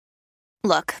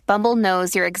Look, Bumble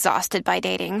knows you're exhausted by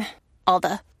dating. All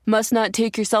the must not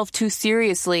take yourself too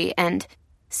seriously and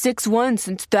 6'1"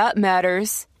 since that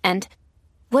matters. And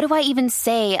what do I even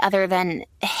say other than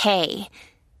hey?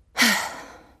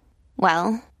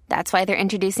 Well, that's why they're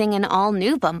introducing an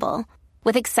all-new Bumble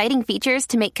with exciting features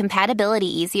to make compatibility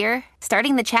easier,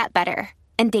 starting the chat better,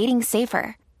 and dating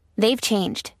safer. They've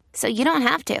changed, so you don't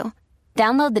have to.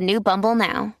 Download the new Bumble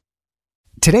now.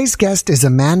 Today's guest is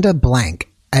Amanda Blank.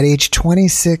 At age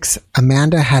 26,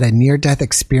 Amanda had a near-death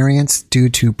experience due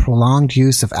to prolonged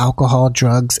use of alcohol,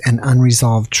 drugs, and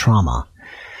unresolved trauma.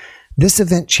 This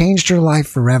event changed her life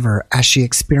forever as she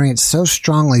experienced so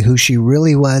strongly who she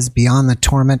really was beyond the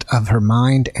torment of her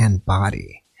mind and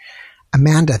body.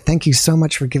 Amanda, thank you so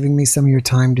much for giving me some of your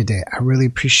time today. I really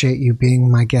appreciate you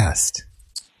being my guest.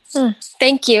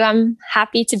 Thank you. I'm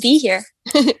happy to be here.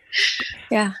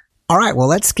 Yeah. All right. Well,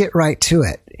 let's get right to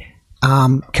it.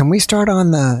 Can we start on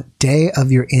the day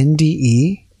of your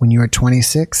NDE when you were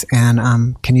 26?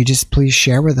 And can you just please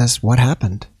share with us what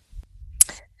happened?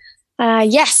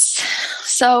 Yes.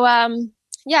 So,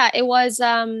 it was,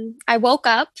 I woke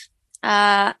up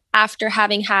after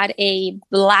having had a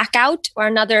blackout, or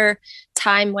another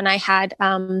time when I had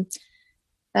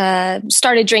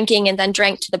started drinking and then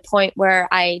drank to the point where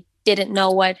I didn't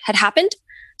know what had happened.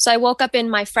 So I woke up in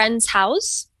my friend's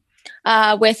house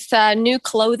with new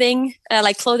clothing,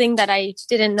 like clothing that I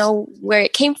didn't know where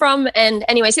it came from. And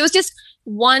anyways, it was just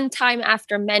one time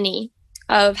after many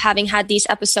of having had these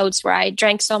episodes where I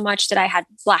drank so much that I had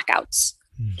blackouts.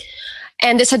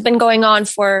 And this had been going on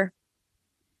for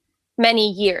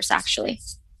many years, actually.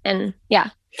 And yeah.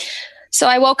 So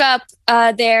I woke up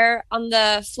there on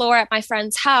the floor at my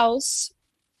friend's house.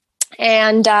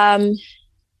 And I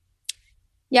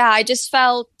just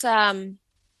felt,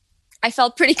 I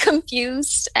felt pretty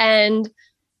confused and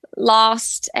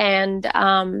lost. And,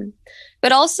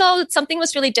 but also something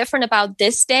was really different about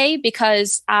this day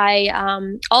because I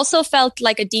also felt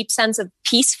like a deep sense of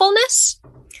peacefulness,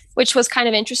 which was kind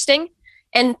of interesting.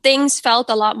 And things felt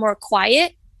a lot more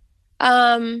quiet,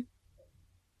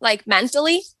 like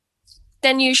mentally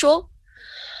than usual.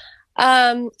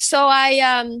 So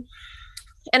I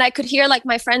could hear like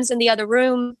my friends in the other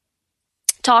room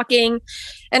talking,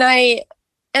 and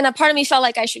a part of me felt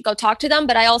like I should go talk to them,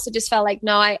 but I also just felt like,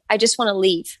 no, I just want to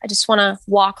leave. I just want to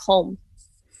walk home.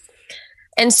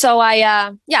 And so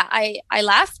I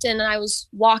left and I was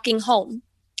walking home.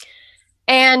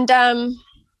 And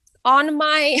on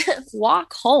my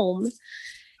walk home,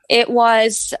 it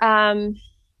was, I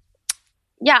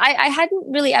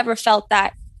hadn't really ever felt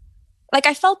that. Like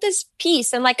I felt this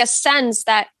peace and like a sense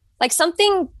that like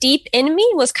something deep in me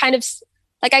was kind of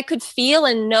like I could feel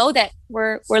and know that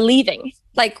we're leaving.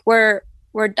 Like we're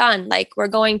done. Like we're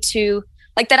going to,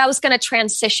 like that I was going to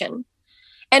transition.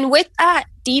 And with that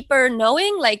deeper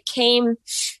knowing, like came,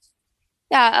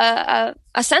 a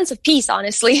sense of peace,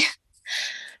 honestly,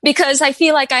 because I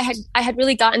feel like I had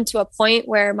really gotten to a point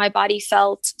where my body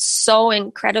felt so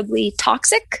incredibly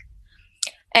toxic.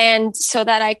 And so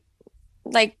that I,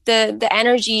 like the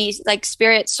energy, like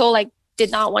spirit, soul, like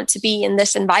did not want to be in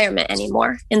this environment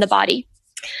anymore in the body.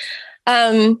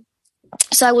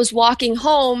 So I was walking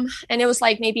home and it was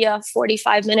like maybe a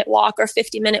 45-minute walk or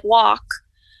 50-minute walk.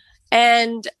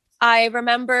 And I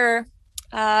remember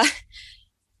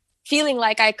feeling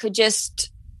like I could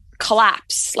just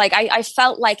collapse. Like I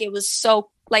felt like it was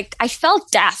so, like I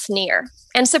felt death near.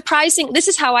 And surprising, this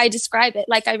is how I describe it.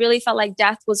 Like I really felt like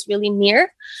death was really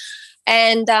near.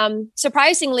 And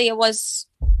surprisingly,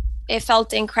 it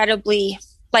felt incredibly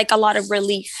like a lot of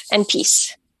relief and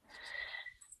peace.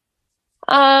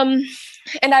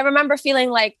 And I remember feeling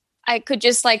like I could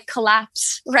just like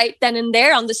collapse right then and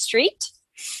there on the street.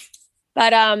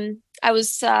 But I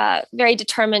was very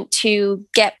determined to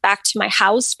get back to my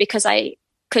house because I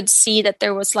could see that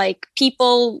there was like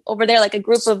people over there, like a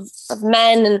group of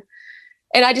men.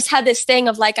 And I just had this thing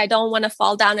of like, I don't want to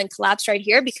fall down and collapse right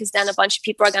here because then a bunch of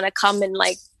people are going to come and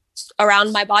like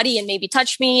around my body and maybe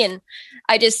touch me. And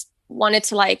I just wanted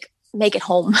to like make it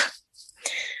home.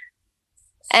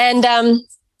 And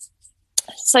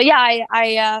so, yeah,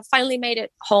 I finally made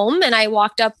it home and I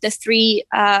walked up the 3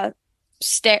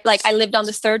 stairs. Like I lived on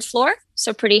the 3rd floor,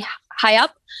 so pretty high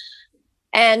up.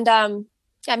 And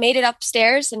I made it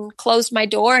upstairs and closed my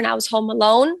door and I was home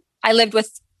alone. I lived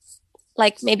with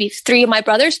like maybe 3 of my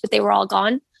brothers, but they were all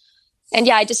gone. And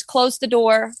yeah, I just closed the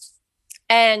door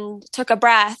and took a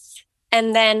breath.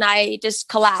 And then I just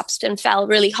collapsed and fell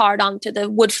really hard onto the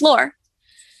wood floor.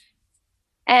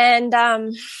 And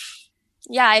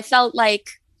I felt like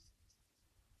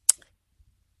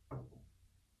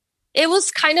it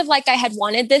was kind of like I had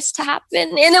wanted this to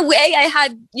happen. In a way, I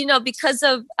had, because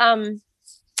of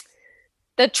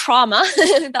the trauma,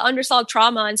 the unresolved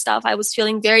trauma and stuff, I was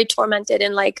feeling very tormented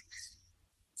and like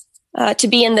to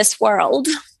be in this world.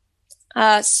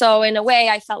 So in a way,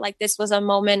 I felt like this was a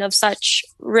moment of such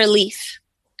relief,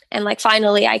 and like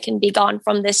finally I can be gone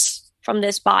from this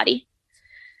body.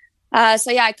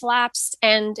 So yeah, I collapsed,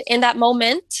 and in that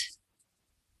moment,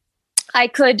 I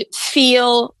could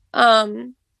feel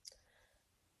the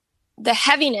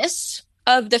heaviness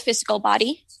of the physical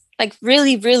body, like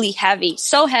really, really heavy,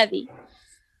 so heavy.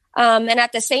 And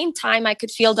at the same time, I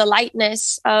could feel the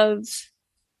lightness of,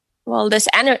 this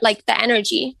like the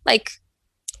energy, like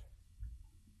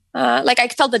I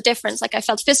felt the difference. Like I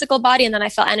felt physical body, and then I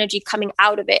felt energy coming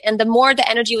out of it. And the more the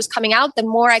energy was coming out, the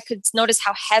more I could notice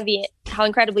how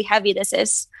incredibly heavy this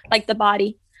is, like the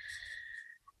body.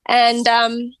 And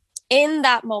in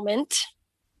that moment,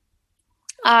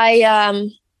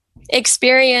 I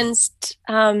experienced,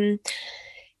 there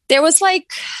was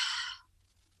like,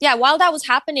 while that was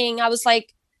happening, I was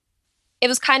like, it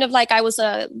was kind of like it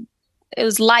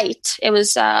was light. It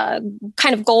was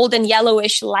kind of golden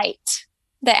yellowish light,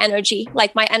 the energy,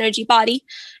 like my energy body.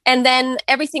 And then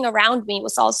everything around me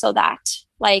was also that,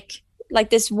 like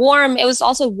this warm, it was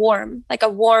also warm, like a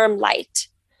warm light.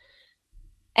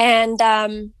 And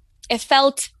it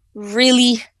felt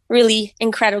really, really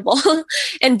incredible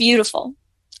and beautiful.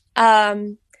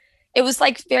 It was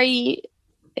like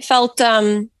it felt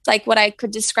like what I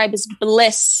could describe as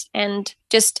bliss, and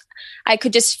I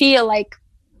could just feel like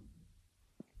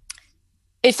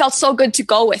it felt so good to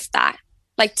go with that,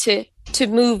 like to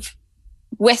move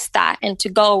with that and to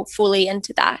go fully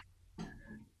into that.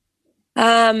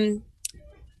 And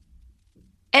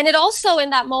it also, in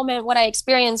that moment, what I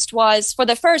experienced was, for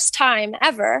the first time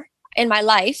ever in my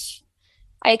life,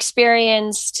 I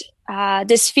experienced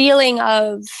this feeling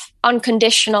of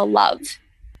unconditional love.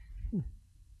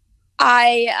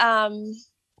 I,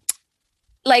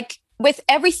 like with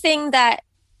everything that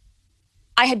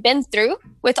I had been through,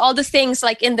 with all the things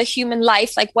like in the human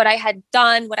life, like what I had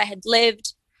done, what I had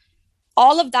lived,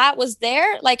 all of that was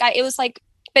there. Like it was like,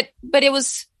 but it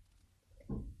was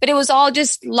all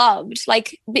just loved.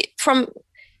 Like from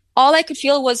all I could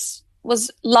feel was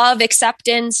love,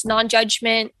 acceptance,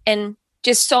 non-judgment, and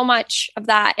just so much of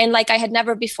that. And like I had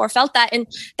never before felt that. And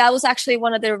that was actually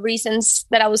one of the reasons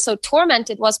that I was so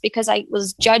tormented, was because I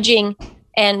was judging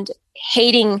and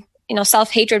hating,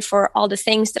 self-hatred for all the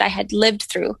things that I had lived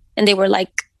through. And they were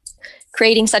like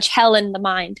creating such hell in the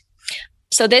mind.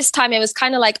 So this time it was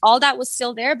kind of like all that was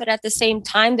still there, but at the same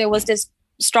time, there was this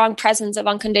strong presence of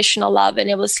unconditional love. And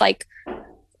it was like,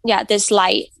 this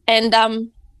light. And I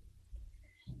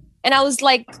was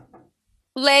like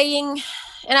laying,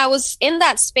 and I was in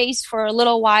that space for a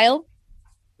little while.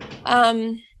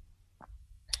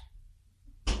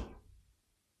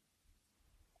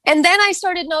 And then I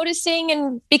started noticing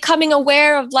and becoming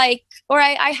aware of I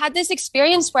had this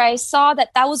experience where I saw that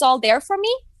was all there for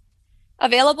me,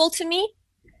 available to me.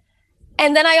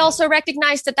 And then I also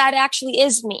recognized that actually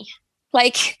is me.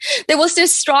 Like there was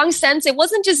this strong sense, it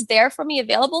wasn't just there for me,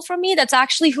 available for me. That's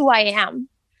actually who I am.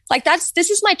 Like this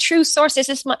is my true source. This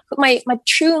is my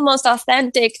true, most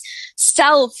authentic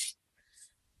self.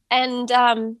 And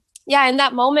in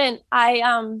that moment,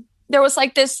 there was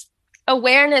like this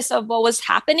awareness of what was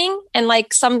happening, and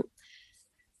like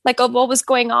of what was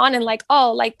going on, and like,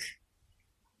 oh, like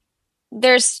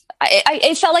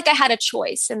I felt like I had a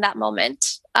choice in that moment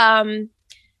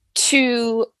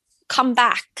to come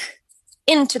back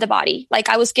into the body. Like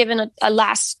I was given a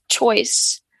last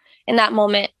choice in that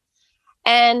moment.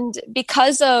 And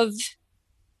because of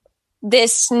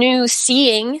this new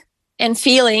seeing and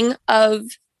feeling of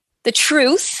the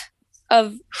truth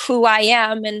of who I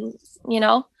am, and,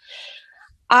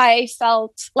 I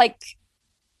felt like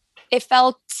I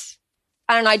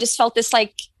don't know, I just felt this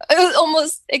like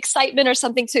almost excitement or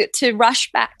something to rush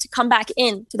back, to come back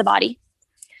into the body.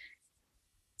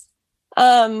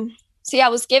 So I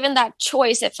was given that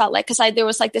choice. It felt like, because there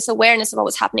was like this awareness of what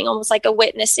was happening, almost like a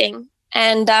witnessing.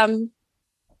 And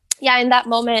in that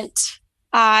moment,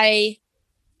 I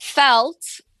felt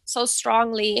so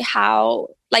strongly how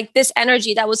like this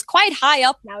energy that was quite high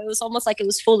up now, it was almost like it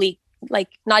was fully like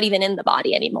not even in the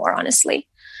body anymore, honestly,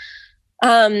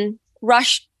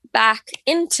 rushed back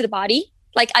into the body.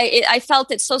 Like I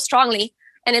felt it so strongly.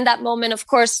 And in that moment, of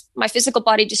course, my physical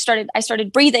body I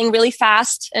started breathing really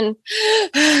fast and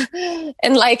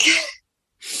like,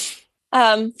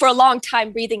 for a long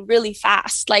time, breathing really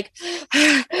fast, like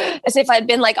as if I'd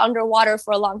been like underwater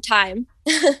for a long time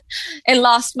and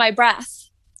lost my breath.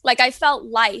 Like I felt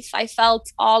life. I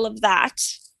felt all of that.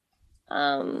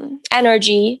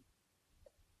 energy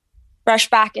rush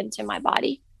back into my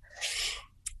body.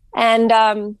 And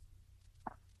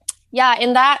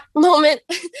in that moment,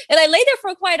 and I lay there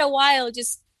for quite a while,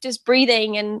 just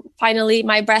breathing, and finally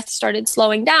my breath started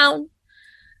slowing down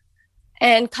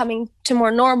and coming to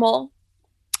more normal.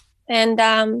 And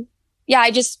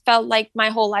I just felt like my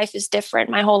whole life is different.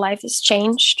 My whole life has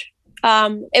changed.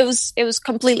 It was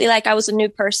completely like I was a new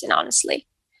person, honestly.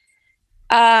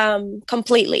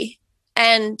 Completely.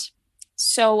 And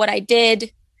so what I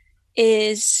did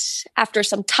is, after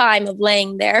some time of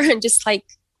laying there and just like,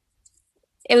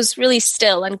 it was really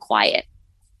still and quiet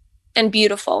and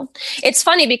beautiful. It's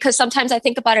funny because sometimes I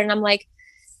think about it and I'm like,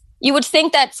 you would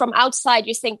think that from outside,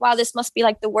 you think, wow, this must be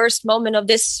like the worst moment of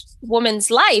this woman's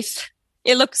life.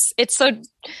 It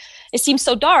seems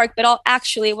so dark, but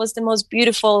actually it was the most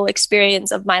beautiful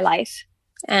experience of my life.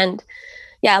 And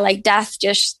like death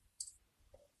just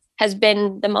has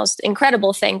been the most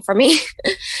incredible thing for me.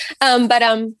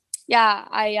 After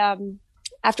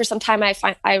some time,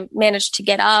 I managed to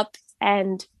get up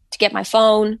and to get my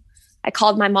phone. I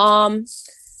called my mom.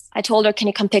 I told her, can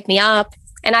you come pick me up?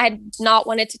 And I had not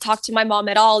wanted to talk to my mom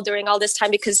at all during all this time,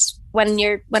 because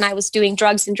when I was doing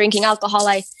drugs and drinking alcohol,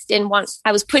 I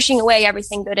was pushing away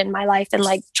everything good in my life and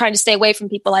like trying to stay away from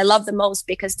people I love the most,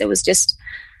 because there was just,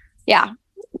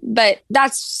 but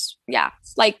that's,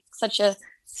 like such a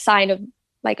sign of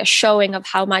like a showing of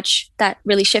how much that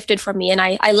really shifted for me. And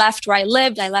I left where I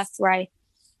lived. I left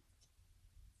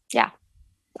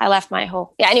my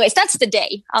whole, anyways, that's the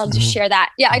day. I'll just share that.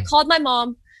 I called my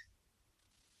mom.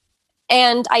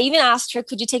 And I even asked her,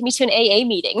 could you take me to an AA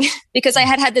meeting? Because I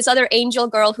had this other angel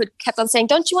girl who kept on saying,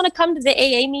 don't you want to come to the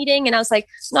AA meeting? And I was like,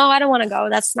 no, I don't want to go.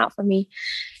 That's not for me.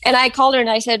 And I called her and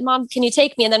I said, Mom, can you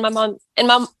take me? And then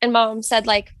mom said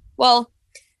like, well,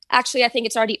 actually, I think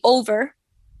it's already over.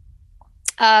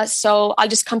 So I'll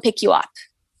just come pick you up.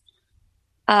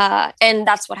 And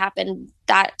that's what happened.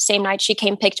 That same night she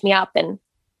came, picked me up, and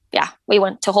we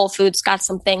went to Whole Foods, got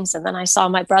some things. And then I saw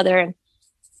my brother, and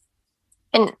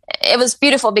it was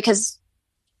beautiful because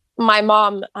my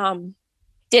mom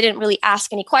didn't really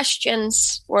ask any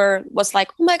questions or was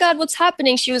like, oh my God, what's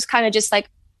happening? She was kind of just like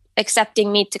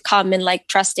accepting me to come and like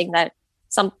trusting that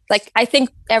I think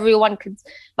my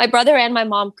brother and my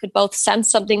mom could both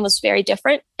sense something was very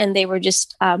different, and they were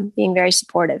just being very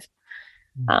supportive.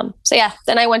 Then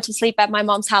I went to sleep at my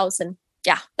mom's house, and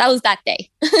that was that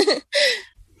day.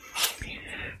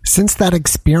 Since that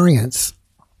experience,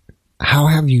 how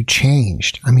have you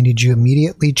changed? I mean, did you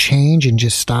immediately change and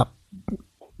just stop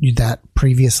that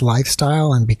previous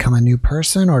lifestyle and become a new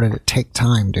person? Or did it take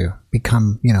time to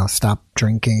become, stop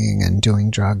drinking and doing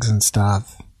drugs and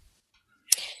stuff?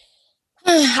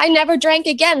 I never drank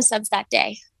again since that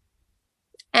day.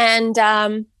 And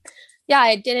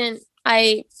I didn't.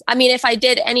 I mean, if I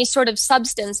did any sort of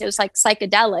substance, it was like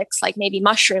psychedelics, like maybe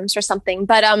mushrooms or something.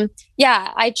 But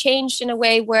I changed in a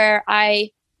way where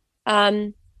I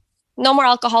no more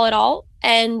alcohol at all.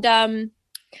 And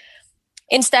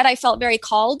instead, I felt very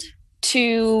called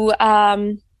to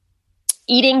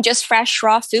eating just fresh,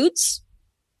 raw foods,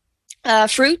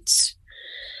 fruits.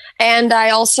 And I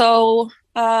also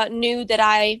knew that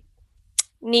I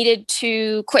needed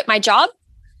to quit my job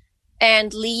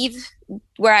and leave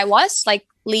where I was, like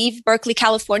leave Berkeley,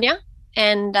 California,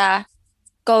 and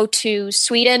go to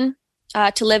Sweden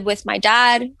to live with my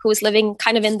dad, who was living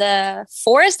kind of in the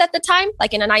forest at the time,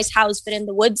 like in a nice house, but in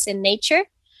the woods in nature.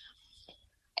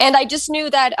 And I just knew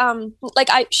that,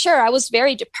 I was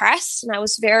very depressed, and I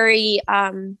was very,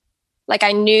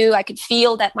 I knew I could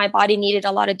feel that my body needed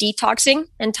a lot of detoxing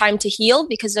and time to heal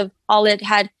because of all it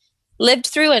had lived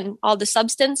through and all the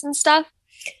substance and stuff.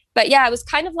 But it was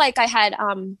kind of like I had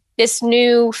this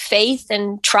new faith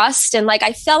and trust. And like,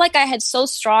 I felt like I had so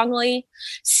strongly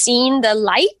seen the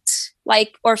light,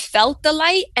 or felt the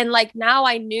light. And like, now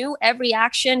I knew every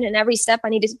action and every step I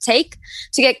needed to take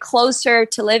to get closer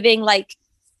to living like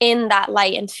in that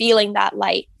light and feeling that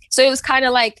light. So it was kind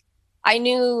of like, I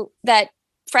knew that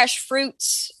fresh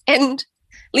fruits and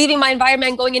leaving my environment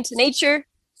and going into nature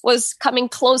was coming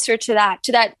closer to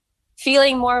that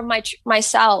feeling more of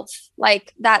myself,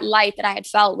 like that light that I had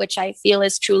felt, which I feel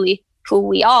is truly who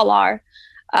we all are.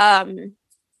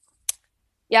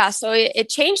 So it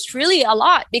changed really a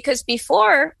lot, because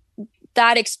before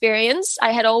that experience,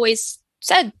 I had always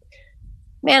said,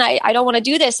 man, I don't want to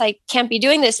do this. I can't be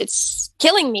doing this. It's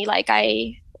killing me.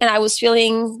 And I was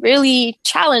feeling really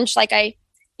challenged. I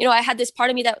had this part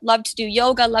of me that loved to do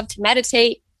yoga, loved to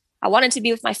meditate. I wanted to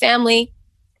be with my family.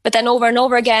 But then over and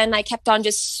over again, I kept on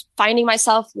just finding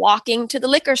myself walking to the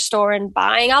liquor store and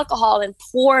buying alcohol and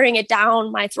pouring it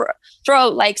down my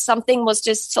throat. Like something was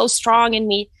just so strong in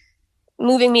me,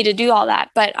 moving me to do all that.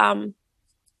 But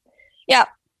yeah,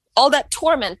 all that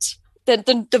torment,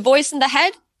 the voice in the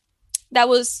head that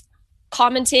was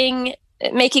commenting,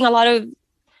 making a lot of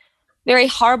very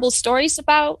horrible stories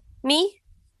about me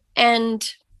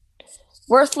and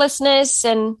worthlessness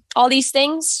and all these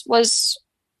things was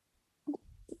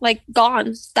like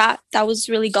gone. That was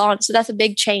really gone. So that's a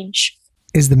big change.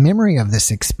 Is the memory of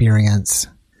this experience,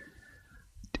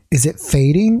 is it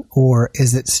fading, or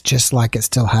is it just like it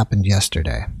still happened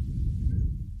yesterday?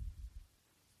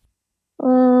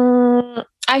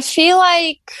 I feel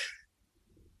like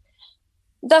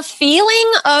the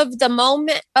feeling of the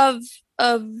moment of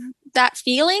that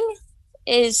feeling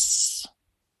is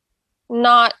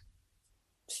not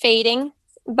fading,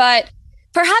 but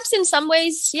perhaps in some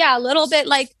ways, yeah, a little bit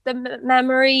like the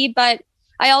memory. But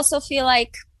I also feel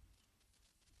like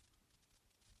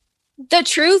the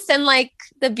truth and like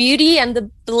the beauty and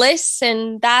the bliss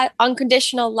and that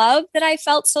unconditional love that I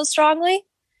felt so strongly,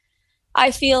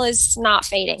 I feel is not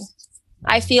fading.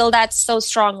 I feel that so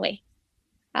strongly,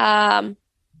 a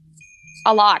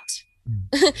lot.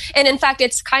 And in fact,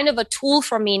 it's kind of a tool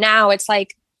for me now. It's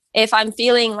like, if I'm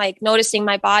feeling like noticing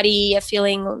my body,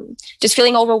 feeling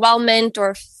overwhelmment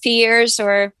or fears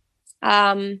or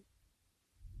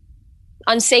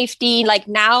unsafety, like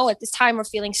now at this time we're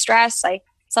feeling stress, I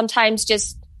sometimes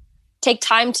just take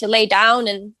time to lay down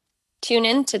and tune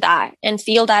into that and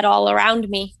feel that all around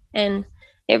me. And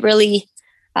it really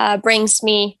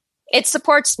it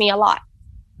supports me a lot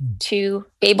to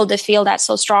be able to feel that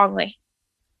so strongly.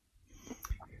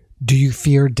 Do you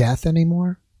fear death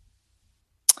anymore?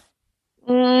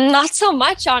 Not so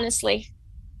much, honestly.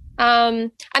 I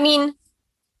mean,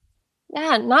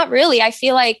 yeah, not really. I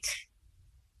feel like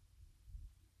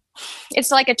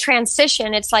it's like a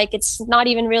transition. It's like, it's not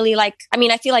even really like, I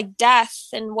mean, I feel like death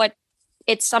and what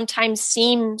it sometimes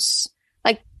seems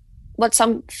like, what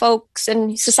some folks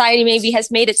in society maybe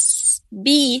has made it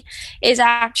be, is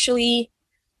actually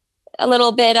a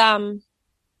little bit,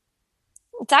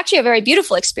 it's actually a very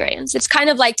beautiful experience. It's kind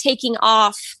of like taking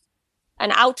off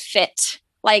an outfit,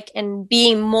 like, and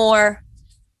being more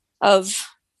of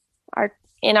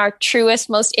our truest,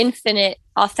 most infinite,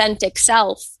 authentic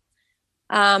self.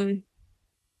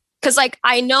 Cause like,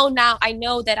 I know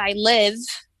that I live,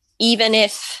 even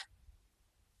if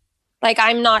like,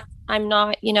 I'm not,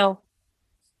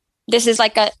 this is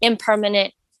like a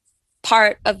impermanent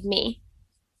part of me.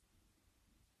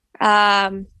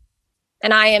 And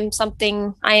I am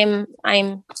something, I'm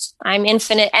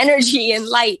infinite energy and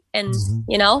light and,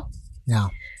 Yeah.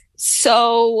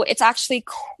 So it's actually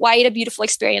quite a beautiful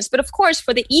experience. But of course,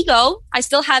 for the ego, I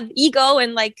still have ego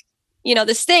and like,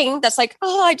 this thing that's like,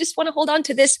 oh, I just want to hold on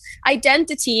to this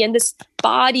identity and this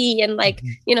body. And like,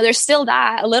 there's still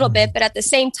that a little bit, but at the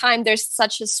same time, there's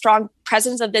such a strong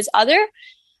presence of this other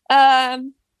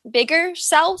bigger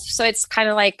self. So it's kind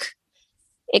of like,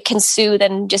 it can soothe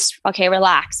and just, okay,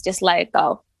 relax, just let it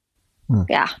go.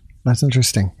 Yeah. That's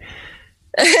interesting.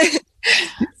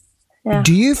 Yeah.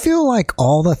 Do you feel like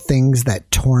all the things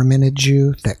that tormented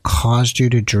you, that caused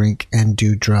you to drink and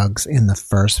do drugs in the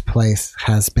first place,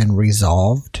 has been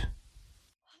resolved?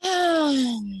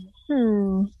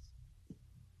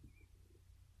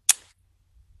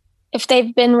 If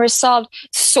they've been resolved,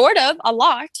 sort of, a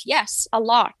lot. Yes, a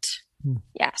lot.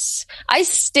 Yes. I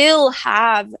still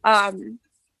have,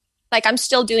 like, I'm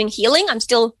still doing healing.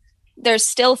 There's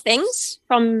still things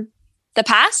from the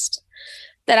past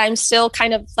that I'm still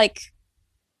kind of like,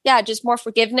 yeah, just more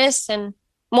forgiveness and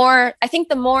more. I think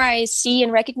the more I see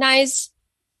and recognize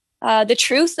the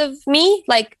truth of me,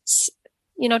 like,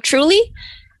 truly,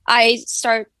 I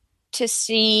start to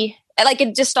see, like,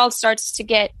 it just all starts to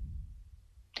get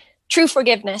true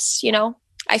forgiveness.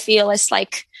 I feel it's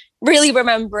like really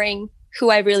remembering who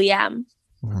I really am,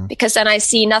 because then I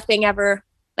see nothing ever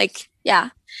like, yeah,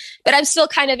 but I'm still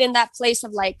kind of in that place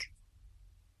of like,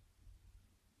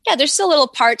 yeah, there's still little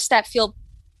parts that feel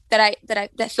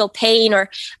that feel pain or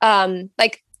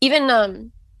like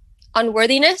even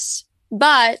unworthiness.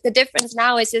 But the difference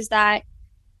now is that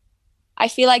I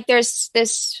feel like there's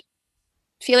this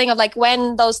feeling of like,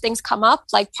 when those things come up,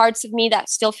 like parts of me that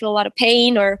still feel a lot of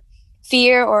pain or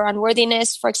fear or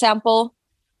unworthiness, for example,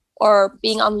 or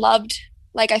being unloved.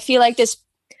 Like, I feel like there's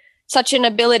such an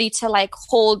ability to like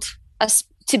hold us,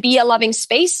 to be a loving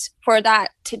space for that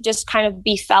to just kind of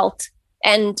be felt,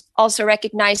 and also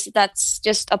recognize that that's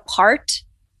just a part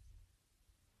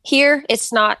here.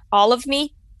 It's not all of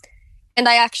me. And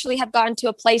I actually have gotten to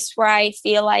a place where I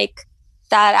feel like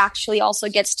that actually also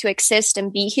gets to exist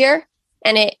and be here.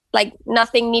 And it like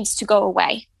nothing needs to go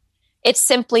away. It's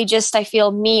simply just, I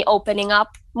feel, me opening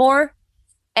up more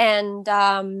and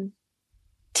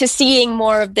to seeing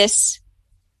more of this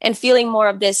and feeling more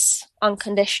of this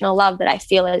unconditional love that I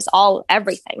feel is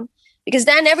everything. Because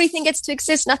then everything gets to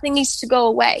exist. Nothing needs to go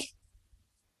away.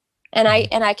 And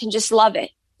I can just love it,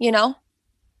 you know?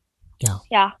 Yeah.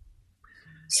 Yeah.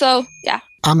 So, yeah.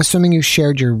 I'm assuming you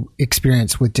shared your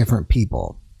experience with different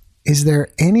people. Is there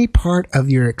any part of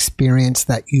your experience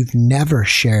that you've never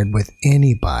shared with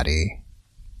anybody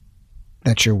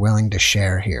that you're willing to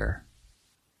share here?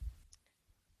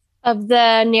 Of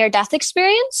the near-death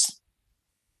experience?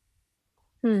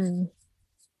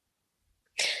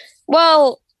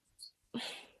 Well,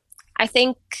 I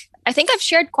think I've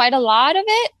shared quite a lot of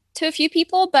it to a few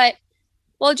people, but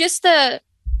just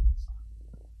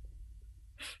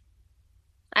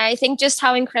I think just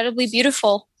how incredibly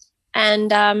beautiful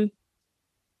and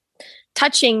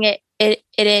touching it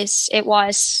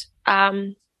was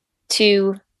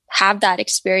to have that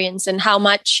experience, and how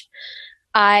much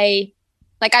I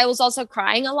was also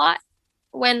crying a lot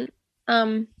when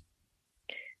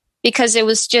because it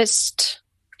was just,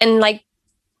 and like,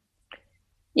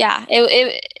 yeah,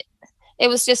 it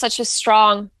was just such a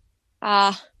strong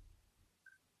I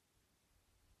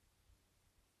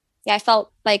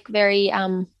felt like very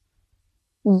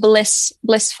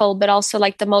blissful, but also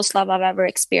like the most love I've ever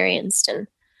experienced. And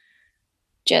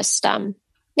just I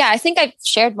think I've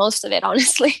shared most of it,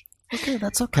 honestly. Okay,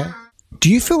 that's okay. Do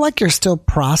you feel like you're still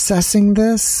processing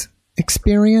this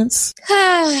experience?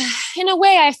 In a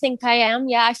way, I think I am.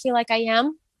 Yeah, I feel like I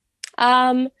am.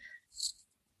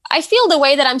 I feel the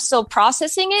way that I'm still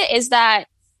processing it is that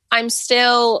I'm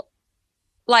still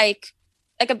like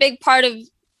a big part of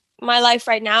my life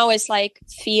right now is like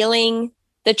feeling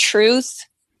the truth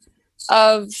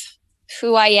of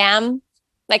who I am.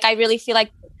 Like, I really feel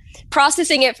like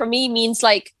processing it for me means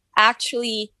like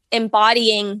actually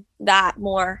embodying that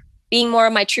more, being more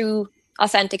of my true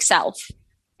authentic self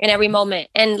in every moment,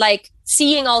 and like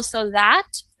seeing also that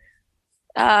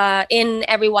in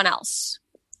everyone else,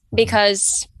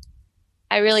 because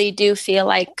I really do feel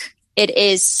like it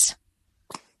is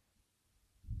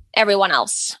everyone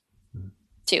else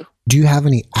too. Do you have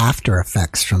any after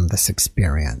effects from this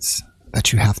experience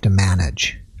that you have to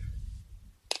manage?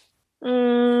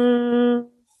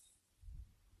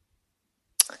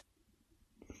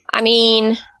 I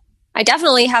mean, I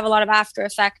definitely have a lot of after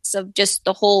effects of just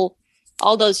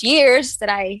all those years that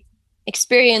I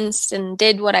experienced and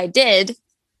did what I did.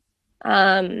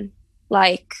 But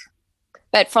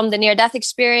from the near-death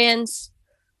experience,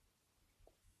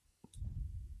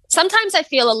 sometimes I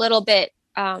feel a little bit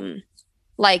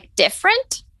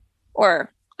different,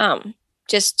 or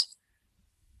just,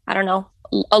 I don't know,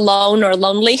 alone or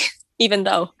lonely, even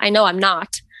though I know I'm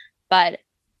not. But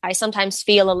I sometimes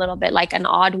feel a little bit like an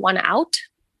odd one out.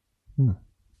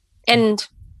 And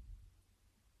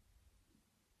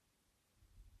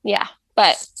yeah,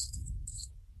 but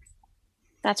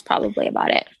that's probably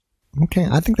about it. Okay,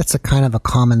 I think that's a kind of a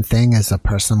common thing, as a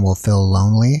person will feel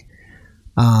lonely.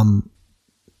 Do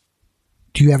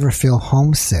you ever feel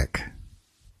homesick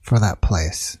for that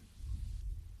place?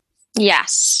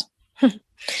 Yes.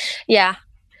 Yeah.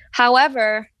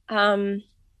 However, I've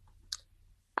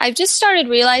just started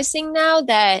realizing now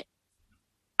that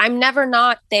I'm never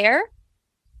not there.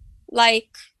 Like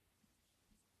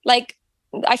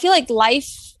I feel like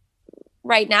life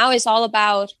right now is all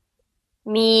about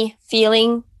me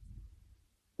feeling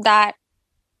that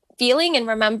feeling and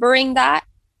remembering that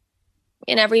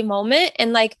in every moment,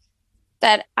 and like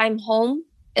that I'm home.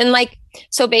 And like,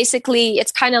 so basically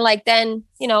it's kind of like, then,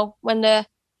 you know, when the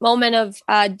moment of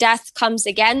death comes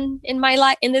again in my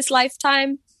life, in this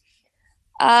lifetime,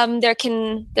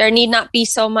 there need not be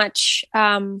so much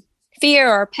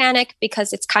fear or panic,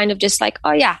 because it's kind of just like,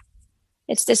 oh yeah,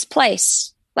 it's this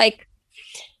place. Like,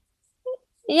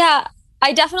 yeah,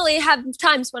 I definitely have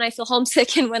times when I feel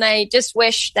homesick and when I just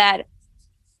wish that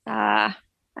I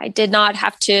did not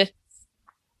have to,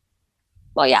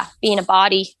 be in a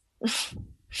body.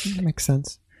 That makes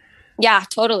sense. Yeah,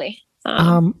 totally.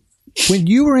 When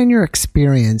you were in your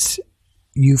experience,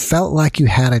 you felt like you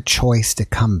had a choice to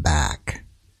come back.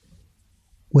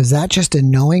 Was that just a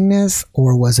knowingness,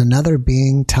 or was another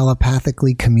being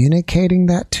telepathically communicating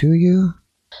that to you?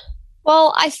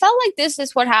 Well, I felt like this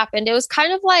is what happened. It was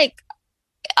kind of like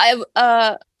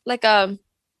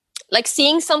like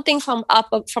seeing something from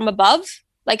above,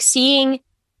 like seeing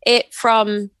it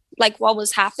from like what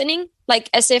was happening, like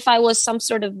as if I was some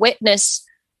sort of witness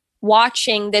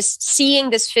watching this, seeing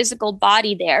this physical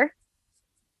body there.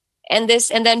 and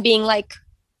then being like,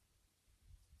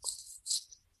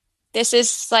 this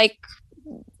is like,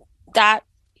 that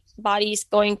body's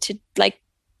going to like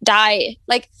die.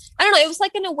 Like, I don't know, it was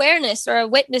like an awareness or a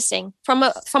witnessing from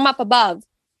up above.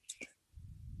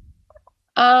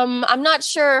 I'm not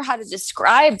sure how to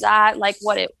describe that, like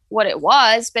what it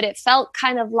was, but it felt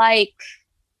kind of like,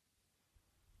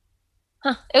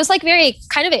 it was like very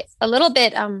kind of a little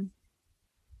bit,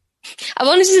 I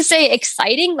wanted to say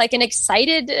exciting, like an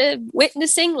excited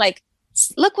witnessing, like,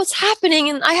 look what's happening,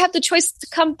 and I have the choice to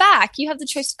come back. You have the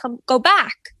choice to go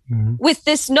back with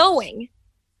this knowing.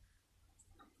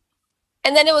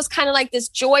 And then it was kind of like this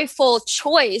joyful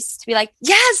choice to be like,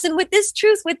 yes, and with this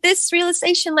truth, with this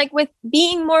realization, like with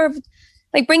being more of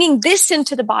like bringing this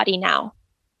into the body now,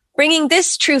 bringing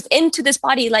this truth into this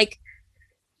body, like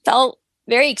felt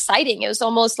very exciting. It was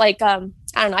almost like, I don't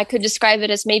know, I could describe it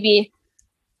as maybe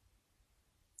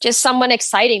just someone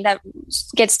exciting that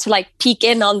gets to like peek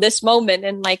in on this moment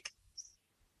and like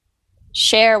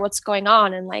share what's going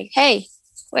on and like, hey,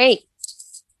 wait,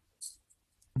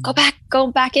 go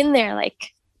back in there.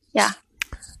 Like, yeah.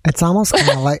 It's almost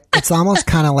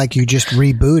kind of like you just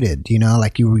rebooted, you know,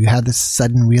 like you had this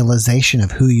sudden realization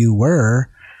of who you were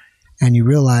and you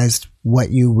realized what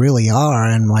you really are.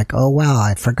 And like, oh, wow,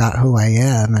 I forgot who I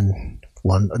am. And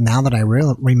well, now that I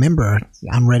remember,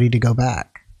 I'm ready to go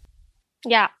back.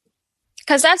 Yeah.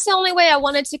 Because that's the only way I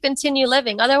wanted to continue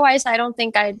living. Otherwise, I don't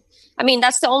think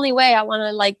that's the only way I want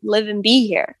to like live and be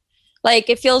here. Like,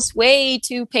 it feels way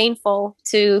too painful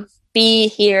to be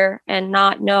here and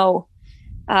not know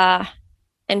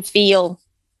and feel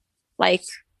like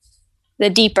the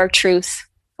deeper truth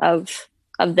of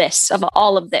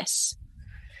all of this.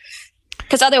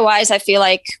 Because otherwise, I feel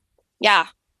like, yeah,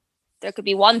 there could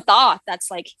be one thought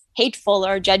that's like hateful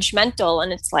or judgmental,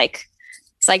 and it's like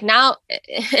now,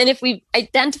 and if we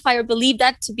identify or believe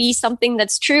that to be something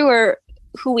that's true or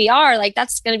who we are, like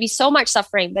that's going to be so much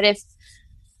suffering. But it's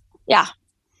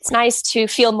nice to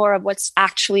feel more of what's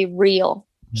actually real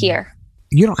here.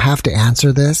 You don't have to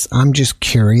answer this. I'm just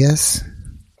curious.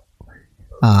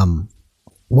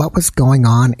 What was going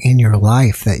on in your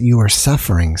life that you were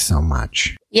suffering so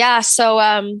much? Yeah. So,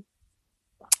 I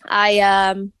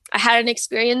had an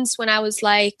experience when I was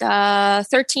like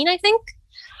 13, I think,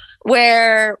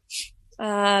 where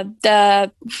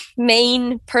the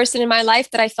main person in my life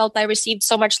that I felt I received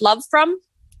so much love from,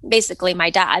 basically my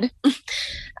dad,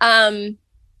 and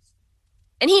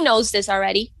he knows this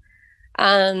already.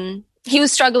 He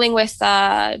was struggling with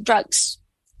drugs.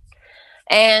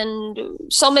 And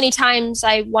so many times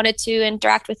I wanted to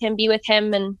interact with him, be with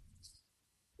him. And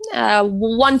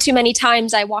one too many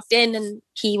times I walked in and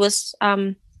he was,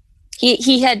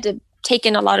 he had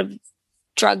taken a lot of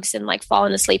drugs and like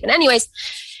fallen asleep. And anyways,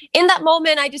 in that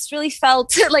moment, I just really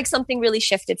felt like something really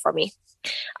shifted for me.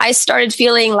 I started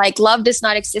feeling like love does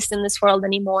not exist in this world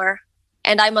anymore.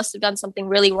 And I must have done something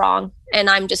really wrong and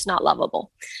I'm just not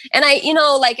lovable. And my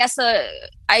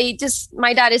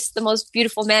dad is the most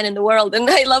beautiful man in the world and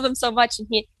I love him so much. And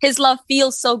his love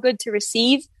feels so good to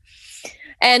receive.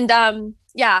 And in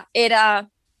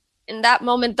that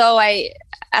moment though,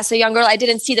 as a young girl, I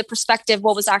didn't see the perspective,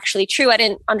 what was actually true. I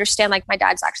didn't understand like my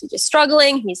dad's actually just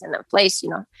struggling. He's in a place,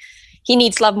 he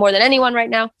needs love more than anyone right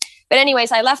now. But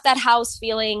anyways, I left that house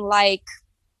feeling like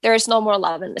there is no more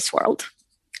love in this world.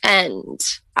 And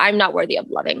I'm not worthy of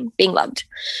being loved.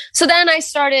 So then I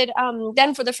started,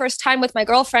 then for the first time with my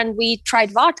girlfriend, we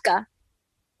tried vodka.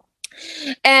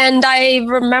 And I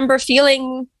remember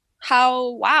feeling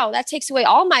how, wow, that takes away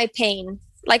all my pain,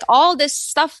 like all this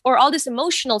stuff or all this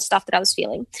emotional stuff that I was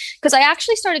feeling. Because I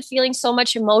actually started feeling so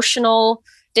much emotional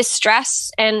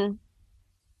distress and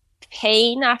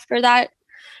pain after that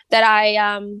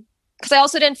because I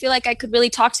also didn't feel like I could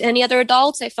really talk to any other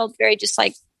adults. I felt very just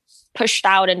like pushed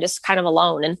out and just kind of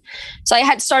alone. And so I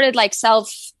had started like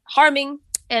self-harming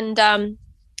and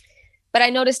but I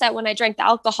noticed that when I drank the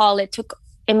alcohol, it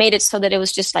made it so that it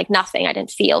was just like nothing. I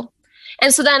didn't feel.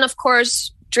 And so then of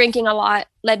course drinking a lot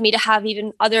led me to have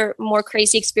even other more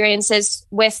crazy experiences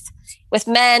with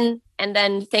men and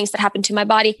then things that happened to my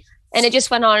body. And it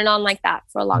just went on and on like that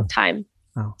for a long time.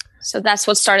 Oh. So that's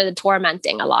what started the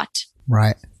tormenting a lot.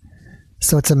 Right.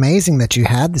 So it's amazing that you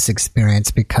had this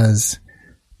experience because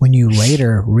when you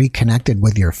later reconnected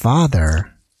with your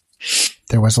father,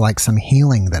 there was like some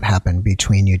healing that happened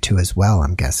between you two as well,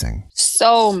 I'm guessing.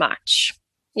 So much.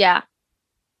 Yeah.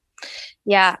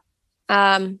 Yeah.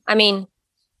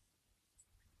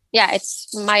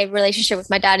 It's my relationship with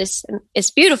my dad is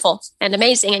beautiful and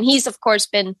amazing. And he's of course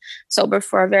been sober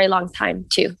for a very long time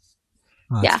too.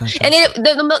 Oh, yeah. Fantastic. And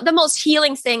the most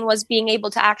healing thing was being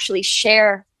able to actually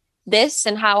share this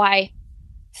and how I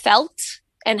felt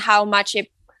and how much it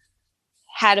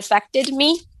had affected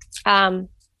me. I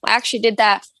actually did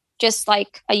that just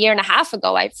like a year and a half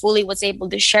ago. I fully was able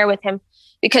to share with him,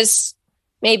 because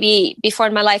maybe before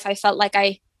in my life, I felt like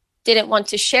I didn't want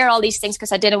to share all these things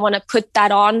because I didn't want to put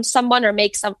that on someone or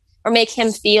make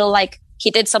him feel like he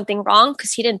did something wrong,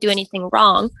 because he didn't do anything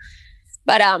wrong.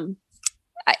 But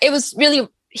it was really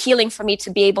healing for me to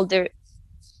be able to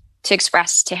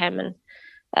express to him. And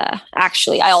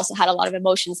actually, I also had a lot of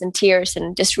emotions and tears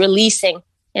and just releasing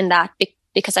in that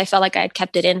because I felt like I had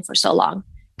kept it in for so long.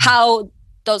 How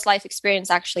those life experiences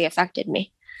actually affected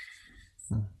me.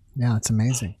 Yeah, it's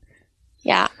amazing.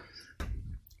 Yeah.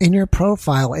 In your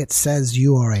profile, it says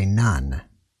you are a nun.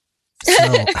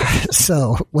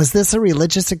 So was this a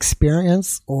religious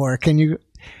experience, or can you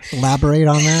elaborate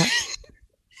on that?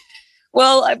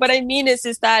 Well, what I mean is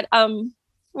that,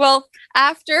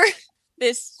 after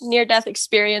this near-death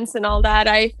experience and all that,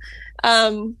 I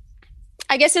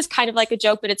guess it's kind of like a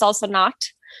joke, but it's also not.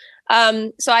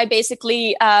 So I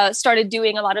basically started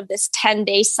doing a lot of this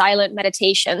 10-day silent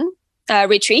meditation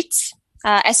retreats,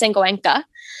 Esen Goenka,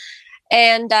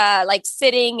 and like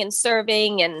sitting and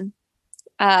serving and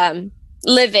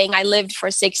living. I lived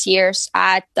for 6 years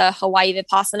at the Hawaii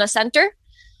Vipassana Center.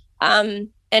 And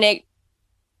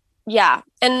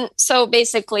so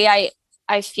basically I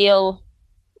feel,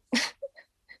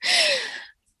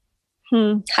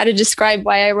 how to describe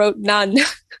why I wrote nun.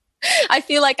 I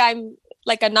feel like I'm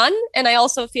like a nun, and I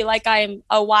also feel like I'm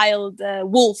a wild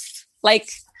wolf, like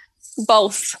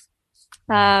both.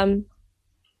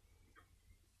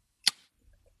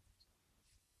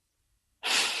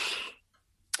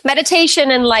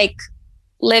 Meditation and like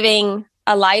living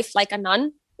a life like a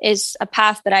nun is a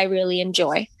path that I really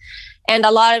enjoy. And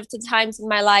a lot of the times in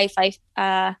my life, I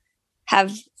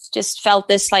have just felt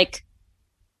this like,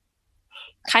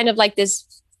 kind of like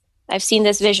this, I've seen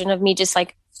this vision of me just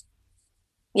like,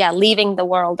 leaving the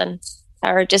world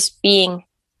or just being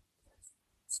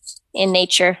in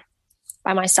nature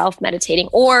by myself, meditating,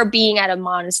 or being at a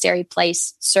monastery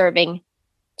place, serving,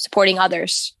 supporting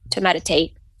others to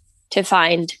meditate, to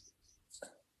find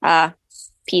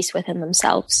peace within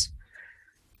themselves.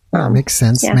 Makes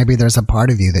sense. Yeah. Maybe there's a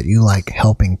part of you that you like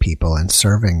helping people and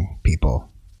serving people.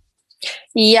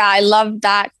 Yeah, I love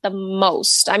that the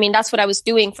most. I mean, that's what I was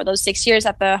doing for those 6 years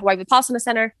at the Hawaii Vipassana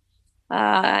Center.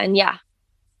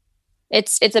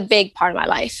 It's a big part of my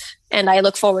life, and I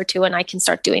look forward to when I can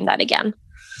start doing that again.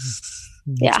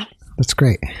 Yeah. That's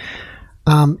great.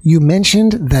 You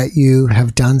mentioned that you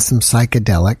have done some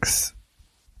psychedelics,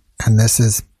 and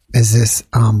is this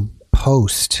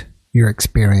post your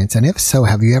experience? And if so,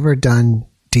 have you ever done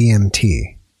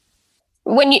DMT?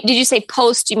 Did you say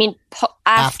post? You mean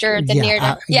after the near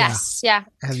death? Yes. Yeah.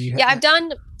 I've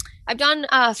done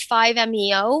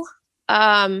 5-MeO,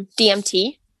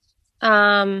 DMT,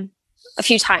 a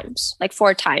few times, like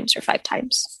 4 times or 5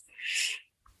 times.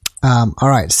 All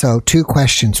right. So 2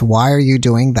 questions. Why are you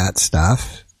doing that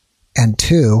stuff? And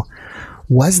 2,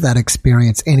 was that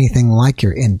experience anything like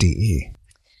your NDE?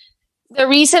 The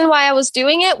reason why I was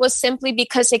doing it was simply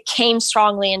because it came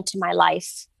strongly into my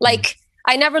life. Like,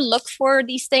 I never look for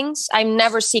these things. I'm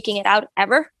never seeking it out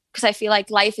ever, because I feel like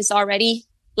life is already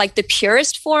like the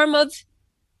purest form of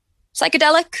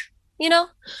psychedelic, you know?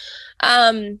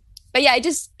 But yeah,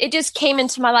 it just came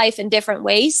into my life in different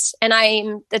ways. And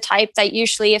I'm the type that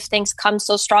usually if things come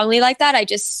so strongly like that,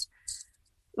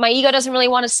 my ego doesn't really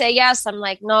want to say yes. I'm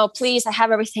like, no, please, I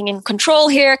have everything in control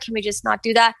here. Can we just not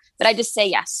do that? But I just say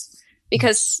yes.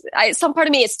 Because some part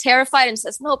of me is terrified and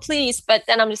says, no, please. But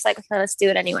then I'm just like, okay, let's do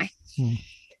it anyway.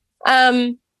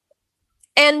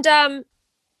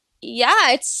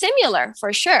 It's similar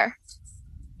for sure.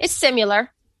 It's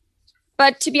similar.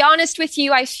 But to be honest with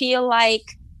you, I feel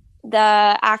like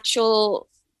the actual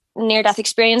near-death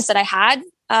experience that I had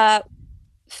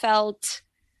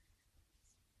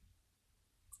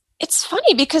it's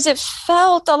funny because it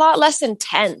felt a lot less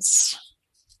intense.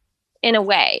 In a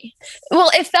way. Well,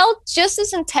 it felt just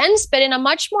as intense, but in a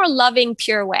much more loving,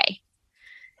 pure way.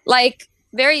 Like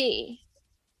really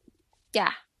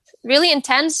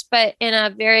intense, but in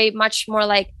a very much more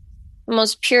like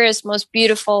most purest, most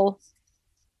beautiful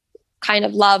kind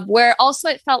of love, where also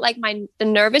it felt like the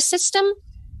nervous system,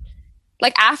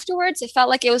 like afterwards, it felt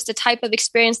like it was the type of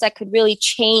experience that could really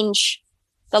change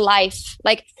the life.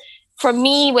 Like for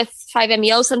me with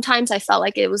 5-MeO, sometimes I felt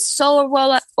like it was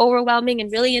so overwhelming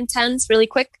and really intense, really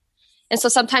quick. And so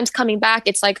sometimes coming back,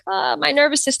 it's like, my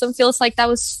nervous system feels like that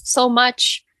was so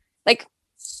much. Like,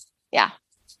 yeah.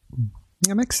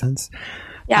 That makes sense.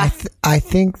 Yeah. I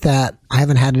think that I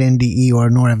haven't had an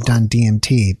NDE nor have done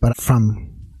DMT, but from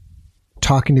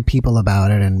talking to people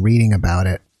about it and reading about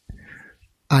it,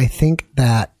 I think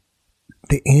that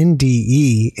the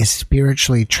NDE is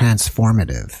spiritually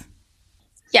transformative.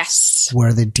 Yes.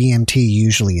 Where the DMT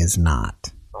usually is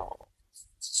not.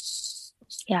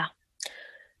 Yeah.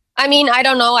 I mean, I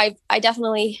don't know. I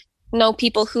definitely know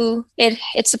people who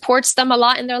it supports them a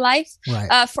lot in their life.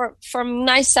 Right. For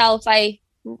myself, I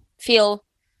feel,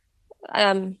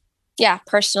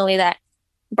 personally that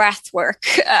breath work,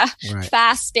 right.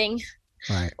 fasting,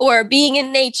 right. or being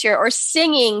in nature, or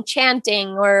singing, chanting,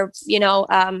 or,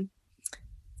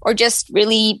 or just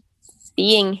really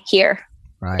being here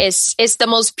right. is the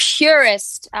most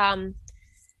purest.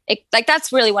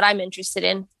 That's really what I'm interested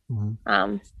in. Mm-hmm.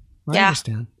 I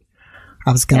understand.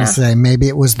 I was going to say, maybe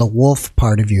it was the wolf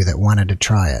part of you that wanted to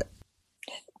try it.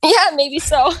 Yeah, maybe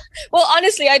so. Well,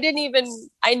 honestly, I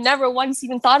never once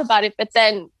even thought about it, but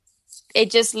then it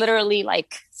just literally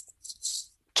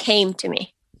came to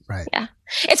me. Right. Yeah.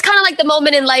 It's kind of like the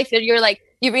moment in life that you're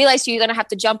you realize you're going to have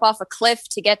to jump off a cliff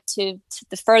to get to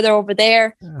the further over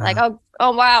there.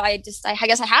 Oh wow. I guess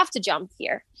I have to jump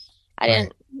here. I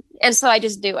didn't. And so I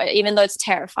just do it, even though it's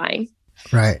terrifying.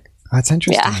 Right. That's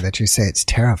interesting that you say it's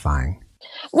terrifying.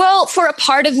 Well, for a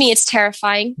part of me, it's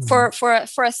terrifying. Mm-hmm.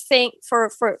 For a thing,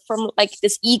 from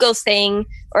this ego thing,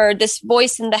 or this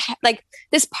voice in the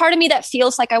this part of me that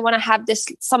feels like I want to have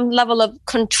some level of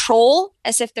control,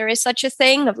 as if there is such a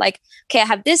thing of okay, I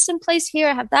have this in place here,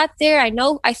 I have that there.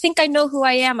 I think I know who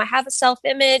I am. I have a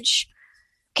self-image.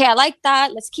 Okay, I like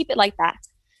that. Let's keep it like that.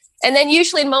 And then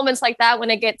usually in moments like that, when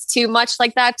it gets too much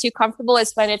like that, too comfortable,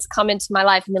 is when it's come into my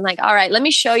life and been all right, let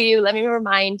me show you, let me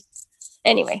remind.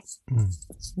 Anyway.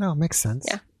 No, it makes sense.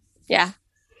 Yeah. Yeah.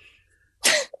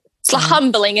 It's a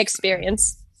humbling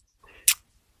experience.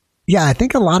 Yeah, I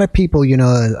think a lot of people,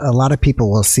 a lot of people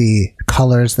will see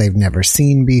colors they've never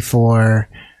seen before.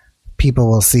 People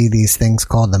will see these things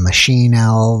called the machine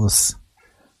elves.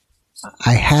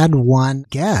 I had one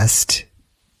guest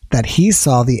that he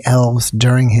saw the elves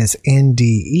during his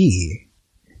NDE.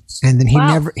 And then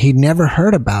he'd never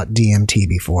heard about DMT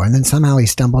before. And then somehow he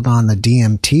stumbled on the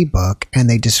DMT book, and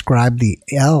they described the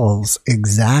elves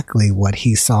exactly what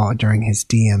he saw during his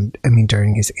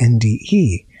during his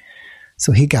NDE.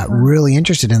 So he got really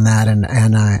interested in that. And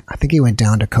I think he went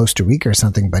down to Costa Rica or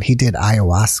something, but he did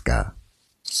ayahuasca.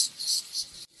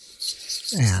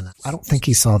 And I don't think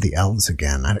he saw the elves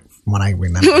again, when I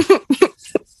remember.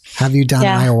 Have you done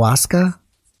ayahuasca?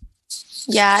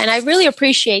 Yeah, and I really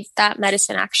appreciate that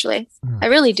medicine, actually. I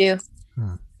really do.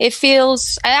 It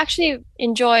feels, I actually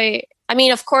enjoy,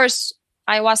 of course,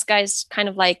 ayahuasca is kind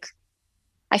of I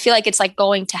feel like it's like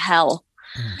going to hell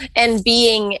and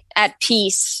being at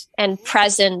peace and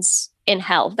presence in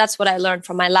hell. That's what I learned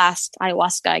from my last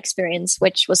ayahuasca experience,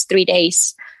 which was 3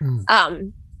 days.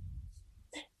 I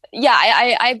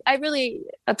really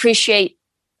appreciate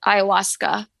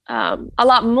ayahuasca a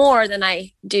lot more than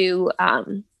I do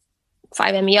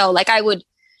 5-MeO.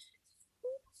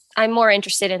 I'm more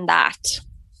interested in that.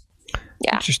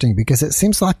 Yeah. Interesting, because it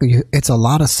seems like it's a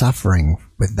lot of suffering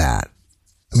with that.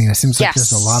 It seems like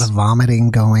there's a lot of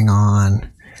vomiting going on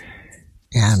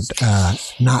and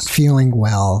not feeling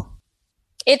well.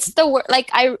 It's the like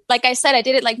I said, I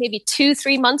did it maybe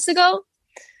 2-3 months ago.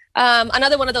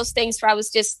 Another one of those things where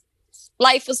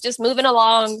life was just moving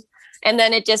along, and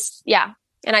then it just, and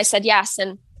I said yes.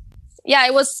 And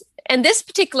it was, and this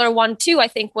particular one too, I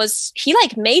think he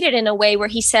made it in a way where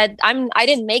he said, I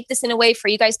didn't make this in a way for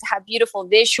you guys to have beautiful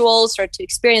visuals or to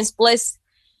experience bliss.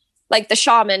 Like the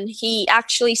shaman, he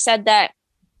actually said that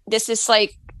this is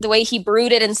the way he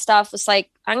brewed it and stuff was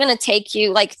I'm going to take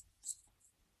you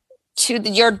to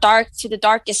the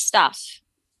darkest stuff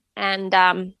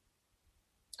and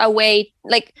away.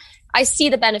 I see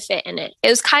the benefit in it. It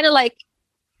was kind of I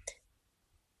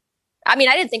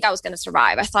didn't think I was going to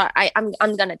survive. I thought I'm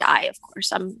going to die. Of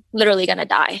course, I'm literally going to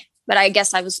die. But I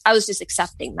guess I was just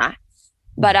accepting that.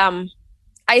 But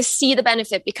I see the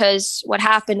benefit, because what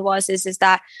happened is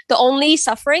that the only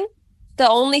suffering, the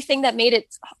only thing that made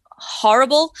it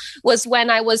horrible was when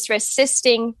I was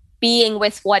resisting being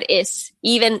with what is.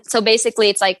 Even so, basically,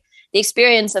 it's the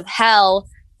experience of hell,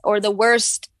 or the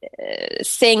worst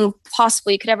thing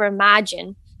possible you could ever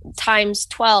imagine, times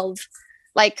 12.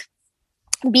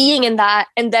 Being in that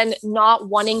and then not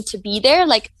wanting to be there,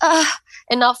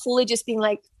 and not fully just being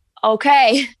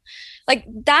okay.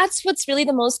 That's what's really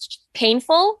the most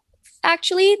painful,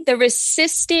 actually. The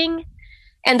resisting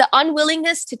and the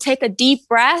unwillingness to take a deep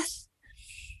breath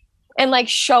and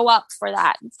show up for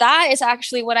that. That is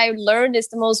actually what I learned is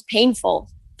the most painful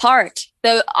part.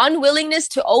 The unwillingness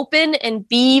to open and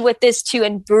be with this too,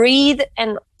 and breathe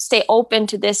and stay open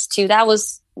to this too. That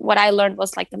was what I learned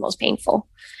was like the most painful,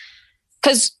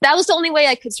 because that was the only way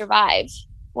I could survive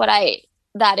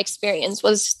that experience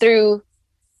was through,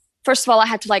 first of all, I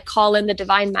had to like call in the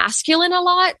divine masculine a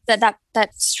lot, that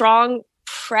strong,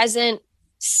 present,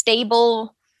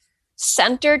 stable,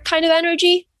 centered kind of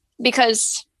energy,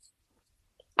 because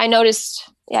I noticed,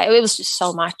 it was just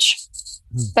so much.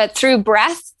 But through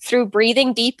breath, through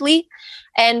breathing deeply,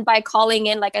 and by calling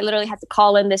in, like I literally had to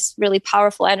call in this really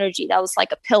powerful energy that was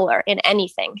like a pillar in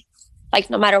anything, like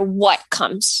no matter what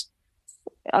comes.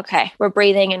 Okay, we're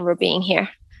breathing and we're being here.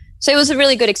 So it was a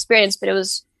really good experience, but it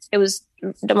was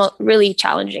really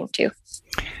challenging too.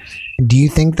 Do you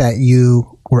think that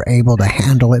you were able to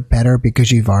handle it better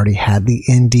because you've already had the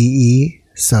NDE?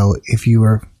 So if you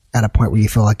were at a point where you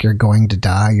feel like you're going to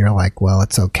die, you're like, well,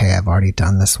 it's okay. I've already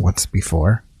done this once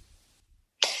before.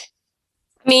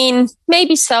 I mean,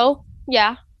 maybe so.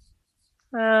 Yeah.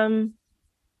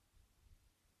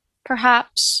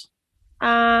 Perhaps.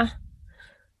 I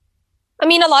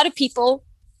mean, a lot of people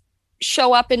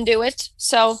show up and do it.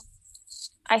 So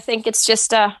I think it's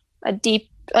just a deep,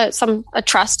 a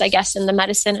trust, I guess, in the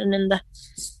medicine and in the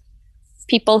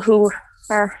people who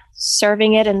are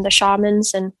serving it and the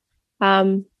shamans. And,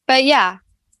 but yeah,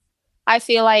 I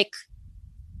feel like,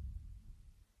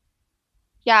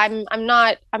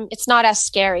 it's not as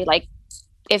scary. Like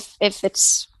if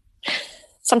it's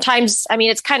sometimes, I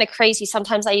mean, it's kind of crazy.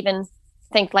 Sometimes I even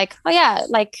think like, oh yeah,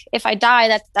 like if I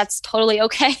die, that's totally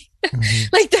okay. Mm-hmm.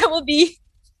 Like that will be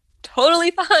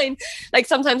totally fine. Like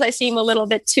sometimes I seem a little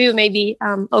bit too maybe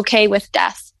okay with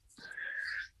death.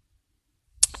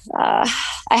 I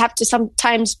have to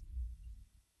sometimes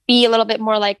be a little bit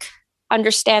more like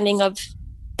understanding of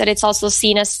that it's also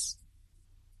seen as,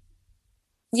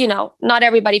 you know, not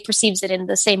everybody perceives it in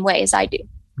the same way as I do,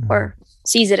 or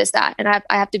sees it as that. And I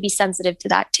have to be sensitive to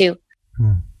that too.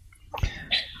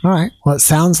 All right. Well, it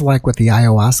sounds like with the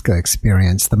ayahuasca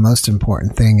experience, the most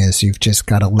important thing is you've just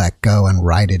got to let go and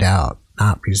write it out,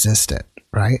 not resist it,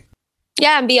 right?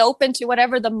 Yeah. And be open to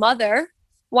whatever the mother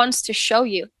wants to show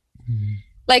you. Mm-hmm.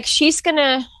 Like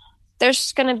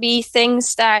there's going to be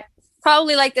things that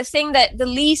probably like the thing that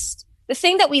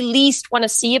we least want to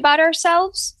see about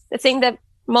ourselves, the thing that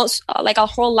most like our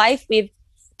whole life we've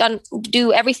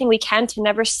do everything we can to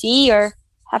never see or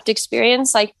have to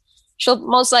experience, like she'll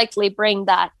most likely bring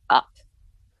that up.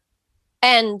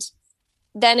 And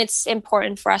then it's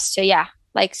important for us to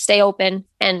like stay open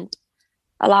and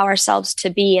allow ourselves to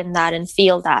be in that and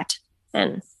feel that.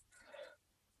 And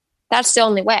that's the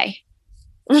only way.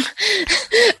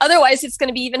 Otherwise it's going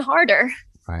to be even harder.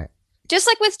 Right. Just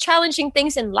like with challenging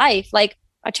things in life, like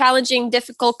a challenging,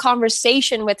 difficult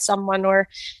conversation with someone, or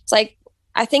it's like,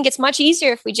 I think it's much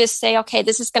easier if we just say, okay,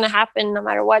 this is going to happen no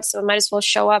matter what. So I might as well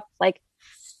show up like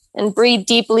and breathe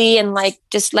deeply and like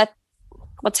just let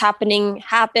what's happening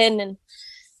happen, and,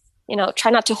 you know, try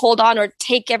not to hold on or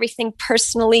take everything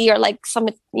personally, or like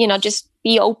just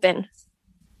be open.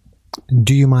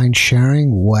 Do you mind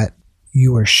sharing what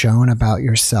you were shown about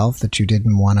yourself that you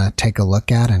didn't want to take a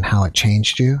look at and how it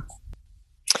changed you?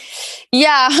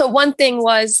 Yeah. One thing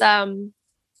was,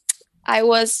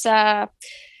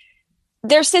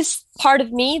 there's this part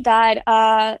of me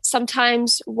that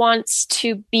sometimes wants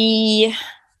to be,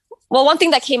 well, one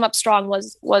thing that came up strong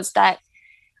was that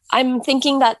I'm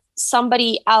thinking that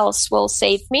somebody else will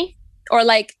save me, or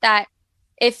like that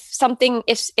if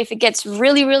it gets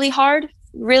really, really hard,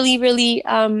 really, really,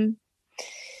 that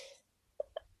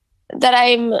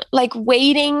I'm like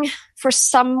waiting for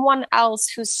someone else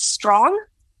who's strong.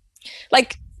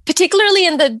 Like particularly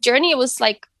in the journey, it was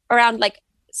like around like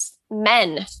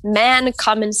man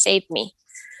come and save me.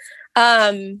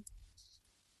 And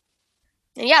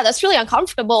yeah, that's really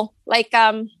uncomfortable. Like,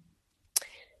 I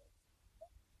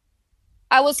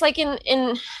was like in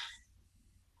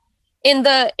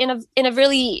a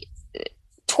really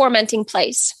tormenting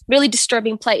place, really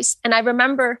disturbing place. And I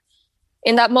remember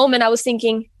in that moment, I was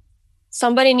thinking,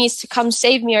 somebody needs to come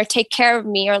save me or take care of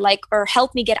me, or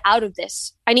help me get out of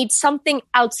this. I need something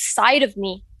outside of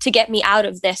me to get me out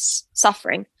of this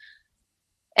suffering.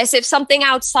 As if something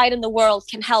outside in the world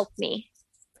can help me.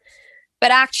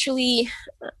 But actually,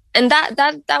 and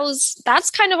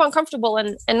that's kind of uncomfortable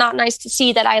and not nice to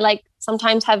see, that I like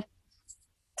sometimes have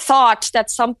thought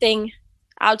that something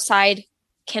outside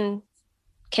can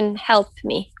help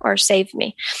me or save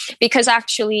me. Because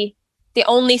actually the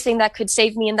only thing that could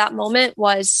save me in that moment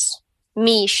was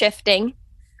me shifting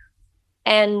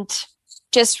and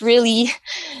just really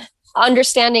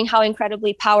understanding how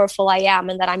incredibly powerful I am,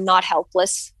 and that I'm not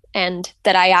helpless, and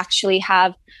that I actually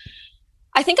have,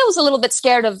 I think I was a little bit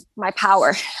scared of my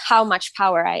power, how much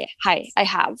power I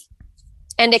have.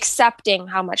 and accepting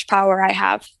how much power I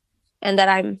have and that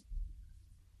I'm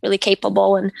really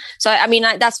capable. And so, I mean,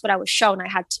 that's what I was shown.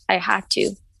 I had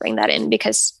to bring that in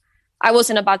because I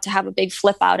wasn't about to have a big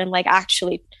flip out and like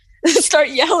actually start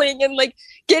yelling and like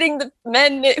getting the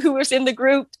men who was in the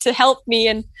group to help me.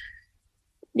 And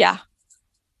yeah.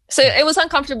 So it was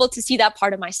uncomfortable to see that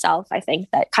part of myself, I think,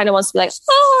 that kind of wants to be like,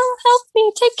 oh, help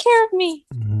me, take care of me.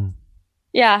 Mm-hmm.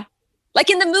 Yeah. Like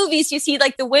in the movies, you see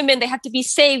like the women, they have to be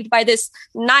saved by this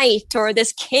knight or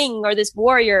this king or this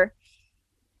warrior.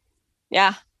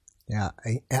 Yeah. Yeah.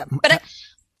 But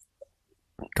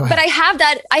I have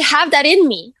that in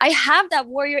me. I have that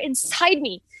warrior inside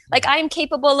me. Like I am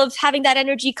capable of having that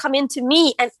energy come into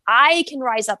me and I can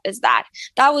rise up as that.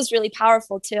 That was really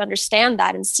powerful to understand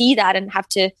that and see that and have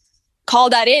to call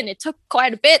that in. It took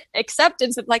quite a bit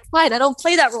acceptance of like, fine, I don't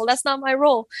play that role. That's not my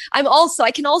role. I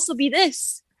can also be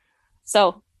this.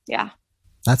 So, yeah.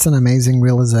 That's an amazing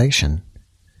realization.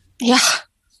 Yeah.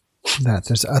 That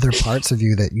there's other parts of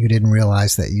you that you didn't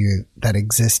realize that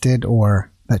existed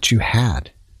or that you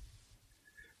had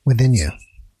within you.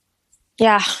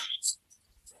 Yeah.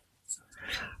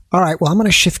 All right. Well, I'm going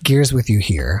to shift gears with you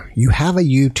here. You have a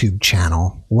YouTube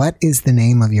channel. What is the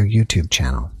name of your YouTube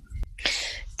channel?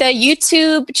 The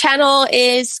YouTube channel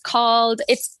is called,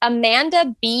 it's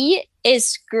Amanda B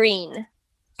is Green.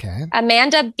 Okay.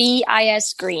 Amanda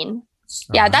B.I.S. Green.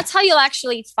 Yeah, that's how you'll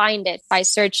actually find it, by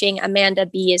searching Amanda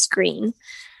B is Green.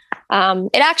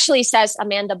 It actually says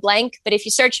Amanda Blank, but if you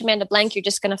search Amanda Blank, you're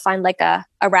just going to find like a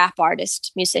rap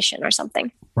artist, musician or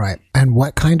something. Right. And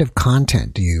what kind of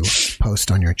content do you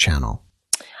post on your channel?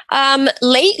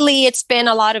 Lately, it's been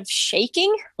a lot of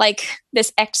shaking, like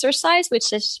this exercise,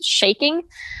 which is shaking.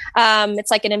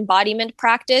 It's like an embodiment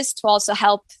practice to also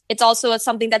help. It's also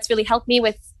something that's really helped me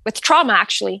with trauma,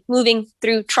 actually, moving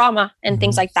through trauma and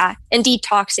things like that, and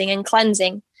detoxing and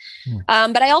cleansing.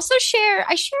 But I also share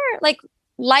like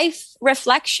life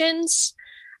reflections.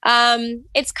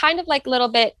 It's kind of like a little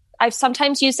bit, I've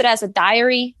sometimes used it as a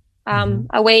diary,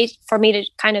 a way for me to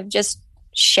kind of just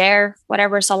share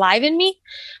whatever's alive in me.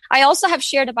 I also have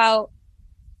shared about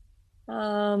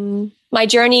my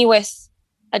journey with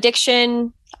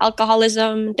addiction,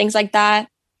 alcoholism, things like that.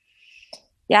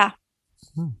 Yeah.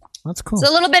 That's cool. So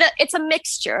a little bit, it's a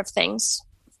mixture of things.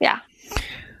 Yeah.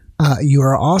 You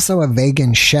are also a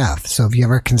vegan chef. So have you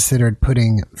ever considered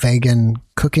putting vegan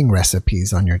cooking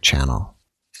recipes on your channel?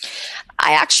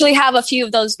 I actually have a few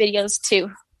of those videos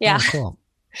too. Yeah. Oh, cool.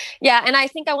 Yeah. And I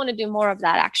think I want to do more of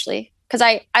that actually, because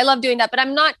I love doing that, but I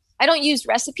don't use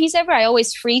recipes ever. I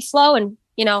always free flow and,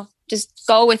 just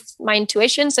go with my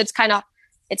intuition. So it's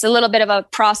a little bit of a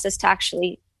process to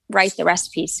actually write the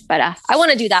recipes, but I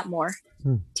want to do that more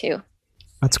too.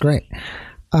 That's great.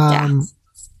 Yeah.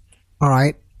 All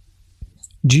right.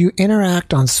 Do you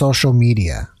interact on social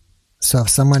media? So if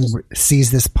someone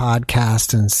sees this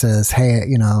podcast and says, hey,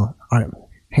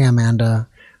 hey, Amanda,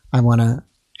 I want to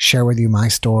share with you my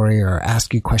story or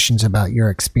ask you questions about your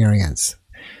experience.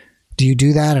 Do you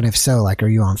do that? And if so, like, are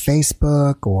you on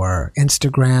Facebook or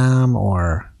Instagram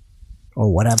or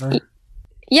whatever?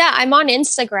 Yeah, I'm on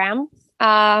Instagram,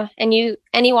 and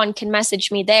anyone can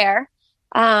message me there.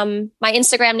 My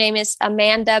Instagram name is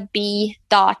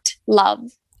amandab.love.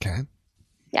 Okay.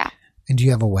 Yeah. And do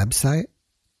you have a website?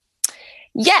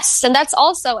 Yes. And that's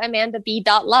also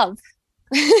amandab.love.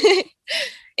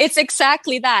 It's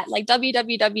exactly that, like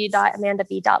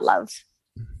www.amandab.love.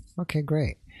 Okay,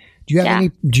 great. Do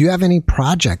you have any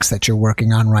projects that you're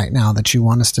working on right now that you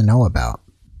want us to know about?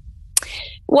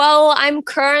 Well, I'm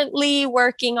currently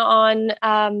working on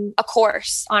a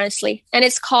course, honestly, and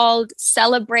it's called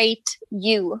Celebrate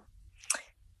You.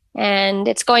 And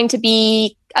it's going to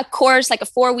be a course, like a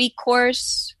 4-week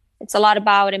course. It's a lot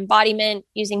about embodiment,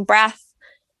 using breath,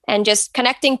 and just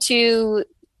connecting to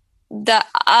the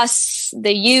us,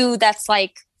 the you that's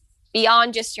like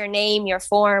beyond just your name, your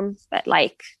form, but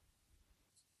like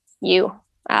you,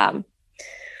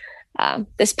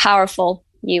 this powerful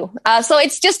you. So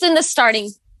it's just in the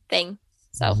starting thing.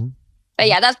 So, but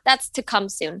yeah, that's to come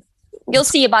soon. You'll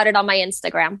see about it on my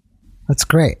Instagram. That's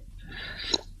great.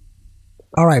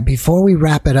 All right. Before we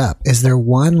wrap it up, is there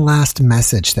one last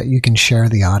message that you can share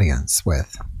the audience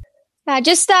with?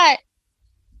 Just that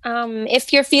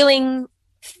if you're feeling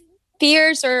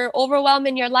fears or overwhelm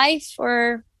in your life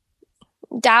or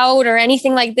doubt or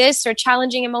anything like this, or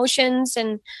challenging emotions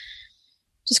and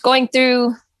just going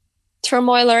through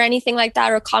turmoil or anything like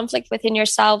that, or conflict within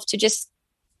yourself, to just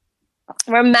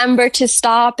remember to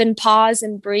stop and pause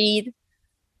and breathe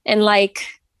and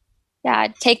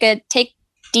take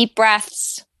deep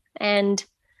breaths and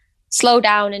slow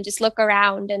down and just look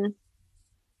around and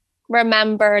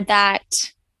remember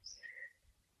that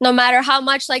no matter how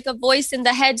much like a voice in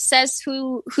the head says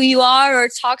who you are or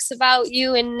talks about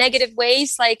you in negative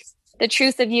ways, like the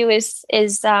truth of you is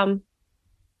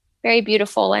very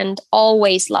beautiful and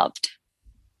always loved.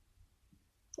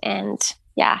 And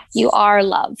yeah, you are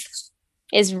love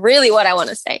is really what I want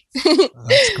to say.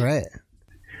 That's great.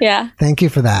 Yeah. Thank you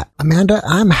for that. Amanda,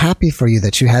 I'm happy for you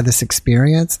that you had this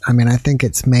experience. I mean, I think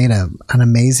it's made an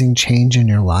amazing change in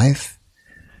your life.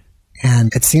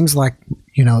 And it seems like,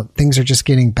 you know, things are just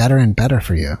getting better and better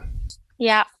for you.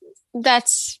 Yeah,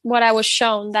 that's what I was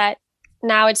shown, that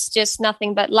now it's just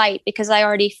nothing but light, because I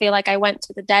already feel like I went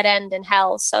to the dead end in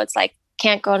hell. So it's like,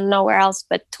 can't go nowhere else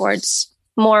but towards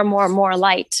more and more and more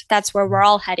light. That's where we're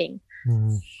all heading,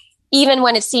 even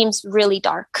when it seems really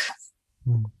dark.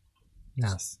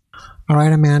 Yes. All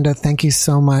right, Amanda, thank you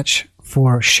so much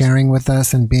for sharing with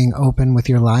us and being open with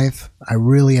your life. I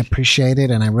really appreciate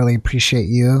it, and I really appreciate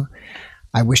you.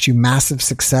 I wish you massive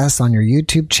success on your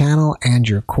YouTube channel and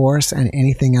your course and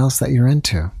anything else that you're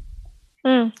into.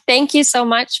 Thank you so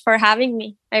much for having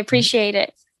me. I appreciate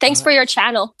it. Thanks for your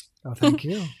channel. Oh, thank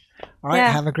you. All right.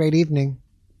 Have a great evening.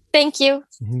 Thank you.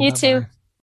 You too.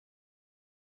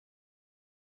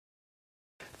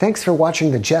 Thanks for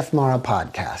watching the Jeff Mara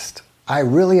podcast. I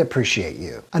really appreciate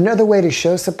you. Another way to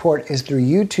show support is through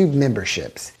YouTube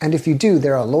memberships. And if you do,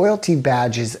 there are loyalty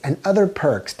badges and other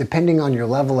perks depending on your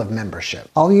level of membership.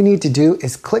 All you need to do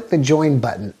is click the join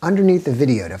button underneath the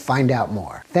video to find out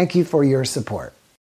more. Thank you for your support.